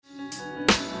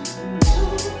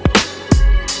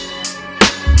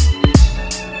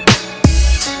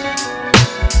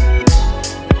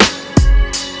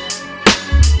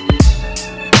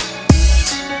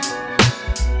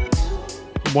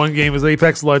one game is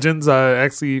Apex Legends. I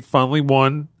actually finally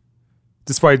won,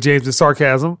 despite James'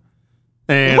 sarcasm.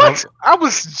 And what? I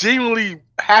was genuinely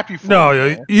happy for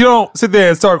you. You don't sit there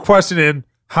and start questioning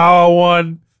how I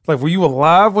won. Like, were you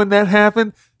alive when that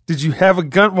happened? Did you have a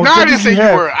gun? No, I didn't say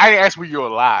you were. I didn't ask were you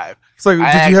alive. It's like,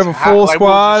 did you have a full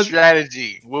squad?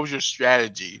 What was your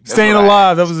strategy? Staying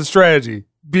alive. That was a strategy.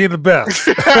 Being the best.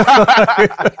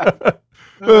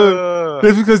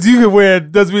 Just because you can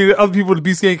win doesn't mean that other people in the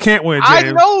Beast game can't win, James.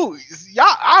 I know.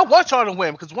 I want y'all to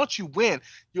win because once you win,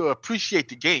 you'll appreciate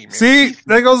the game. Man. See,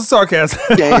 there goes the sarcasm.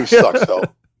 The game sucks, though.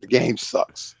 The game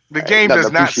sucks. The game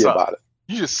does not suck. About it.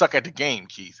 You just suck at the game,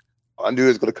 Keith. I knew it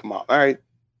was going to come out. All right.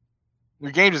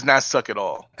 The game does not suck at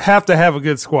all. Have to have a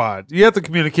good squad. You have to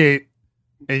communicate,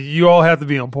 and you all have to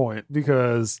be on point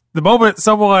because the moment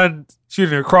someone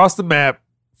shooting across the map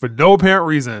for no apparent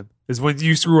reason is when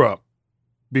you screw up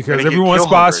because everyone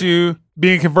spots you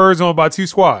being converged on by two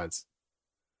squads.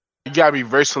 You got to be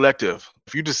very selective.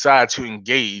 If you decide to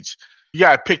engage, you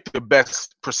got to pick the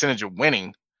best percentage of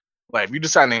winning. Like, if you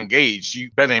decide to engage,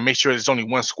 you better make sure there's only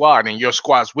one squad and your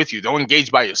squad's with you. Don't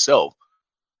engage by yourself.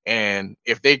 And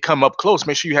if they come up close,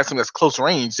 make sure you have something that's close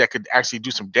range that could actually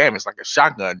do some damage, like a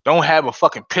shotgun. Don't have a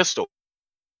fucking pistol.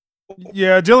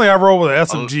 Yeah, generally I roll with an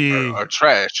SMG. Or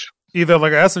trash. Either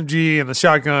like an SMG and a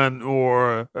shotgun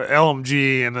or an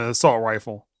LMG and an assault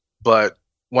rifle. But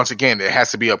once again, it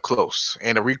has to be up close.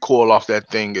 And the recoil off that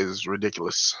thing is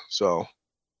ridiculous. So,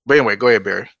 but anyway, go ahead,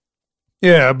 Barry.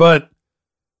 Yeah, but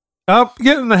I'm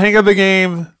getting the hang of the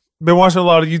game. Been watching a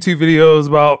lot of YouTube videos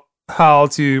about how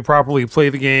to properly play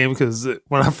the game because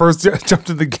when I first jumped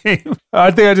in the game,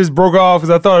 I think I just broke off because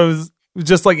I thought it was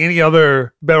just like any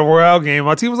other Battle Royale game.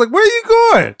 My team was like, where are you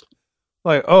going?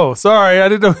 Like, oh, sorry, I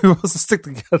didn't know we were supposed to stick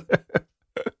together.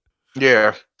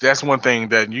 Yeah, that's one thing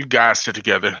that you guys sit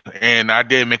together. And I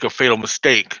did make a fatal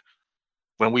mistake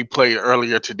when we played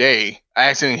earlier today. I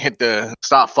accidentally hit the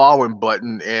stop following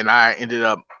button and I ended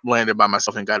up landing by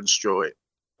myself and got destroyed.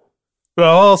 But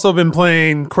I've also been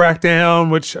playing Crackdown,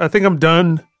 which I think I'm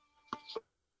done.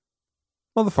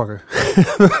 Motherfucker.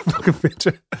 Fucking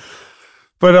bitch.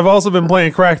 But I've also been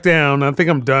playing Crackdown. I think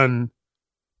I'm done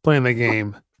playing that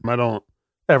game. I don't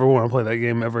ever want to play that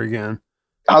game ever again.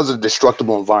 How's the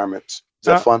destructible environments? Is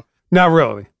that fun? Not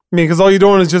really. I mean, because all you're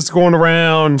doing is just going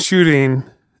around shooting,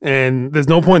 and there's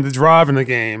no point to drive in the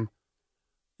game.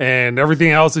 And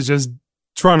everything else is just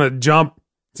trying to jump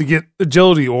to get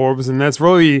agility orbs, and that's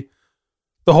really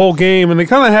the whole game. And they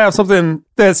kind of have something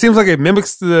that seems like it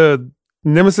mimics the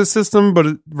Nemesis system, but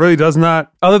it really does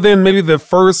not. Other than maybe the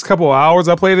first couple of hours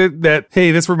I played it, that,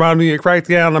 hey, this reminded me of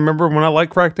Crackdown. I remember when I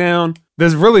liked Crackdown.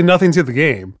 There's really nothing to the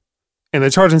game. And they're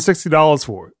charging $60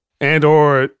 for it. And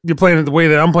or you're playing it the way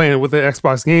that I'm playing it with the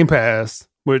Xbox Game Pass,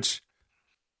 which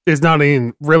is not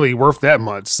even really worth that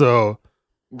much. So,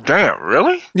 damn,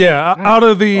 really? Yeah, out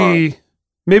of the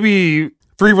maybe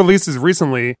 3 releases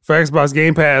recently for Xbox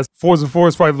Game Pass, Forza 4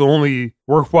 is probably the only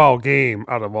worthwhile game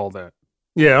out of all that.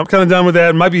 Yeah, I'm kind of done with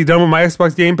that. Might be done with my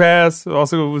Xbox Game Pass.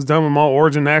 Also, it was done with my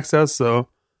Origin Access, so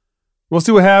we'll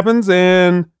see what happens.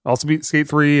 And also beat Skate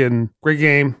 3 and great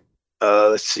game.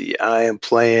 Let's see. I am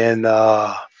playing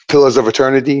Pillars of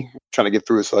Eternity. Trying to get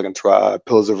through it so I can try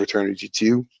Pillars of Eternity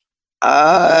 2.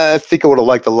 I think I would have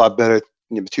liked it a lot better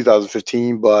in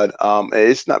 2015, but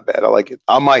it's not bad. I like it.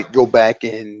 I might go back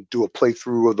and do a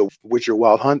playthrough of The Witcher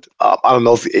Wild Hunt. I don't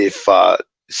know if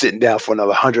sitting down for another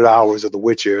 100 hours of The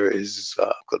Witcher is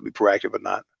going to be proactive or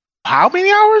not. How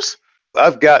many hours?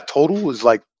 I've got total is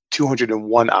like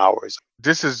 201 hours.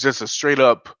 This is just a straight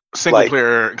up single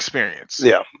player experience.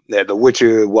 Yeah. The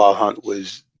Witcher Wild Hunt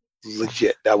was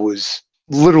legit. That was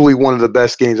literally one of the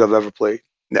best games I've ever played.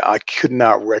 Now, I could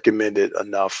not recommend it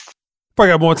enough.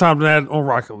 Probably got more time than that on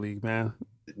Rocket League, man.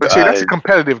 But see, that's a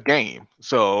competitive game,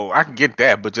 so I can get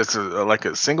that. But just like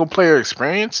a single player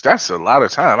experience, that's a lot of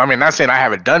time. I mean, not saying I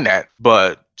haven't done that,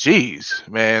 but geez,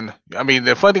 man. I mean,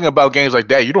 the fun thing about games like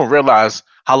that, you don't realize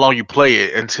how long you play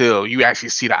it until you actually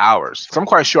see the hours. So I'm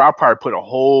quite sure I'll probably put a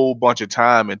whole bunch of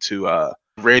time into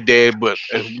Red Dead, but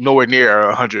nowhere near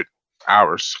 100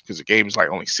 hours because the game is like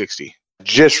only 60.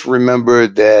 Just remember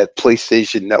that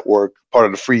PlayStation Network, part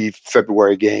of the free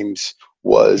February games,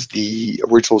 was the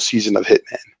original season of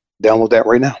Hitman. Download that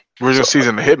right now. Original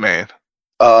season of Hitman?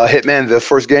 Hitman, the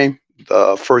first game.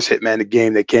 The first Hitman, the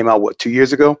game that came out, 2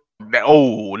 years ago?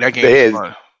 That game is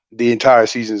fun. The entire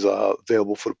season's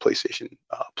available for the PlayStation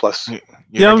Plus.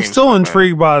 Yeah, I'm still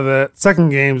intrigued by the second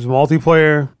game's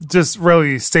multiplayer. Just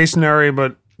really stationary,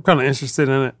 but I'm kind of interested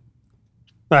in it.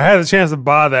 I had a chance to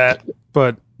buy that,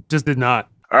 but just did not.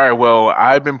 All right, well,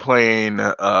 I've been playing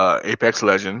Apex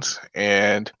Legends,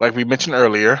 and like we mentioned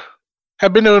earlier,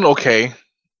 have been doing okay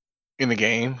in the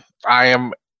game. I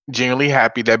am genuinely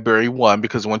happy that Barry won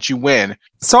because once you win,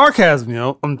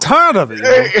 Sarcasm, I'm tired of it.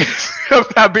 I'm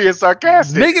not being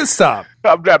sarcastic. Make it stop.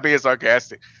 I'm not being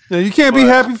sarcastic. You can't be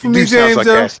happy for me,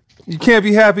 James. You can't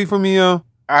be happy for me, yo.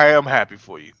 I am happy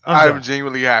for you. I'm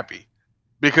genuinely happy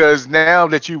because now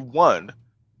that you won,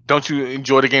 don't you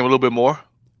enjoy the game a little bit more?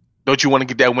 Don't you want to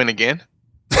get that win again?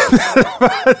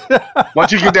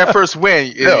 Once you get that first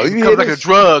win, it becomes like a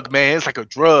drug, man. It's like a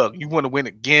drug. You want to win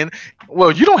again?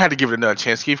 Well, you don't have to give it another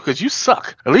chance, Keith, because you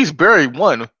suck. At least Barry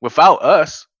won without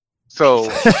us. So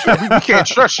we can't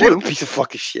trust you. What a piece of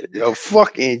fucking shit, yo.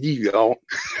 Fucking you, yo.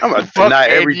 I'm gonna deny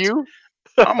you.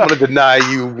 I'm gonna deny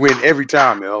you win every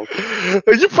time, yo.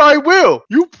 You probably will.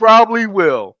 You probably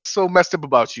will. So messed up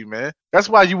about you, man. That's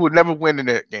why you would never win in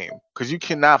that game because you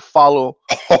cannot follow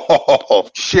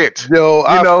shit. Yo,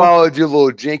 I followed your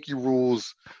little janky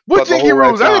rules. What janky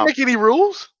rules? I didn't make any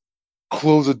rules.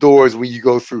 Close the doors when you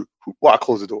go through. Why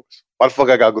close the doors? Why the fuck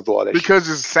I gotta go through all that? Because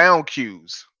it's sound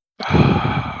cues.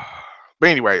 But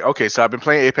anyway, okay. So I've been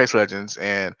playing Apex Legends,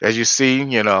 and as you see,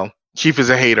 Keith is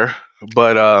a hater.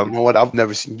 But you know what? I've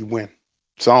never seen you win,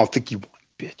 so I don't think you won,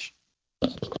 bitch.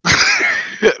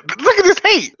 Look at this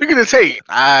hate. Look at this hate.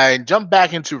 I jumped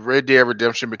back into Red Dead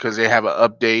Redemption because they have an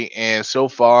update, and so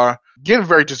far, getting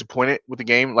very disappointed with the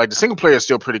game. Like the single player is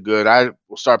still pretty good. I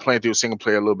will start playing through a single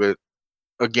player a little bit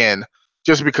again,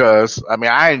 just because. I mean,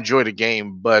 I enjoy the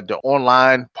game, but the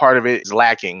online part of it is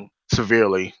lacking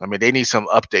severely. I mean, they need some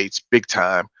updates, big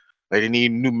time. Like they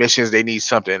need new missions. They need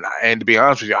something. And to be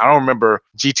honest with you, I don't remember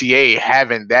GTA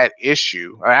having that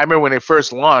issue. I remember when it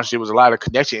first launched, it was a lot of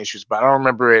connection issues, but I don't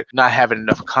remember it not having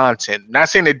enough content. Not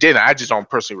saying it didn't. I just don't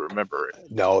personally remember it.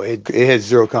 No, it had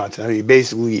zero content. I mean,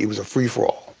 basically, it was a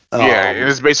free-for-all. Yeah,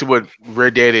 it's basically what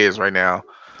Red Dead is right now.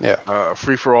 Yeah.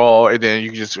 Free-for-all, and then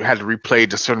you just had to replay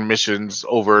the certain missions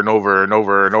over and over and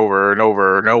over and over and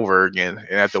over and over again.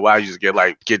 And after a while, you just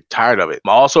get tired of it.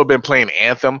 I've also been playing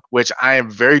Anthem, which I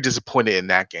am very disappointed in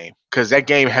that game because that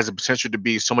game has the potential to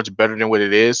be so much better than what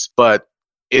it is, but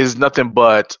is nothing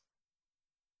but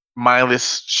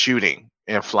mindless shooting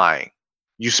and flying.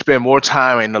 You spend more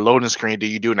time in the loading screen than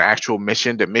you do in the actual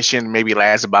mission. The mission maybe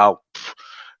lasts about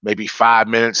 5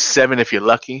 minutes, 7 if you're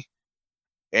lucky.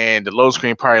 And the load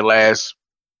screen probably lasts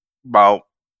about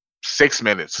 6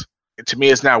 minutes. And to me,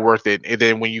 it's not worth it. And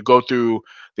then when you go through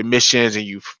the missions and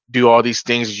you do all these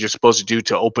things that you're supposed to do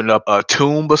to open up a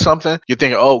tomb or something, you're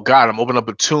thinking, oh, God, I'm opening up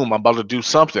a tomb. I'm about to do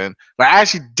something. But I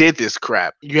actually did this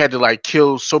crap. You had to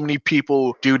kill so many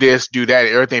people, do this, do that.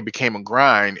 Everything became a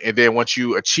grind. And then once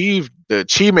you achieve the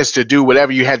achievements to do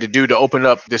whatever you had to do to open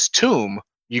up this tomb,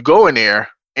 you go in there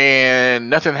and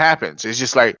nothing happens. It's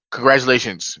just like,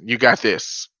 congratulations, you got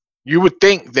this. You would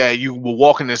think that you will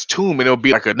walk in this tomb and it'll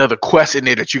be like another quest in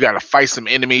there that you got to fight some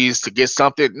enemies to get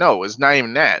something. No, it's not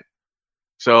even that.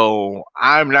 So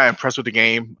I'm not impressed with the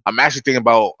game. I'm actually thinking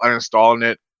about uninstalling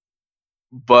it,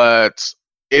 but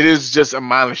it is just a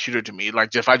mindless shooter to me.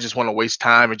 Like if I just want to waste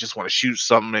time and just want to shoot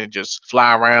something and just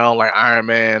fly around like Iron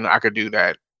Man, I could do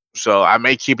that. So I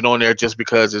may keep it on there just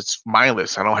because it's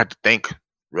mindless. I don't have to think,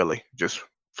 really. Just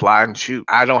fly and shoot.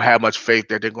 I don't have much faith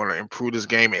that they're going to improve this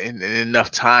game in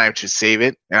enough time to save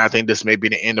it. And I think this may be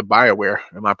the end of BioWare,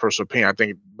 in my personal opinion. I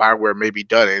think BioWare may be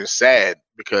done. And it's sad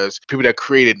because people that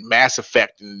created Mass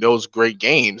Effect and those great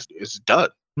games is done.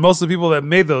 Most of the people that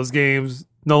made those games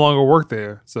no longer work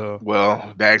there. So,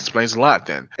 well, that explains a lot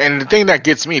then. And the thing that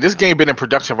gets me, this game been in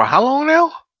production for how long now?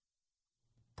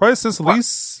 Probably since at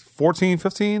least 14,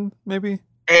 15, maybe.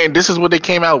 And this is what they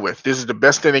came out with. This is the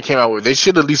best thing they came out with. They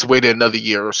should at least wait another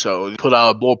year or so and put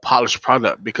out a more polished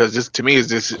product because this, to me,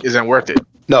 this isn't worth it.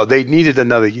 No, they needed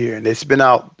another year, and it's been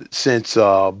out since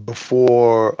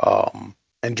before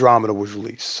Andromeda was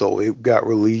released. So it got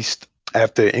released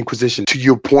after Inquisition. To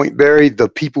your point, Barry, the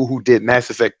people who did Mass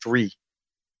Effect 3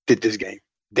 did this game.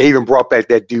 They even brought back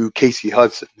that dude, Casey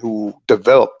Hudson, who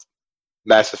developed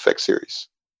Mass Effect series.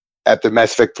 After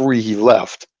Mass Effect 3, he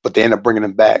left, but they ended up bringing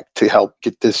him back to help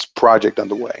get this project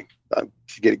underway,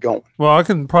 to get it going. Well, I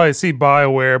can probably see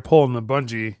BioWare pulling the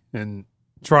Bungie and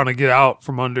trying to get out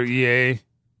from under EA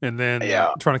and then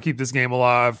trying to keep this game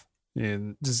alive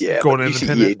and just going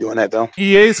independent. EA doing that, though.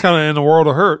 EA is kind of in the world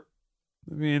of hurt.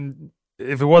 I mean,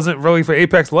 if it wasn't really for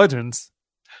Apex Legends.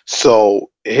 So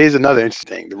here's another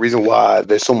interesting thing. The reason why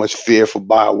there's so much fear for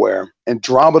BioWare,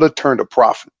 Andromeda turned a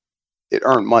profit. It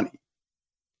earned money.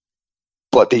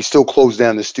 But they still closed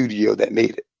down the studio that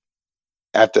made it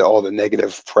after all the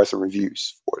negative press and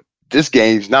reviews for it. This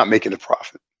game's not making a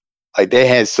profit. Like they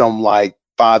had some 5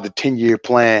 to 10 year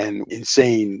plan,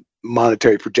 insane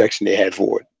monetary projection they had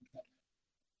for it,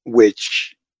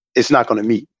 which it's not going to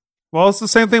meet. Well, it's the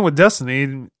same thing with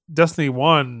Destiny. Destiny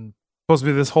 1 supposed to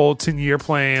be this whole 10-year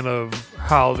plan of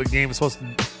how the game is supposed to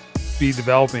be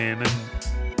developing, and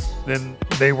then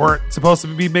they weren't supposed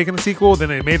to be making a sequel. Then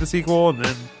they made a sequel, and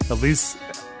then at least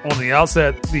on the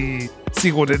outset, the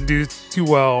sequel didn't do too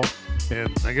well.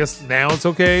 And I guess now it's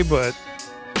okay, but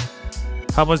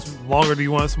how much longer do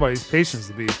you want somebody's patience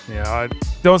to be? Yeah, I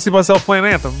don't see myself playing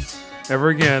Anthem ever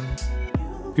again.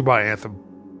 Goodbye, Anthem.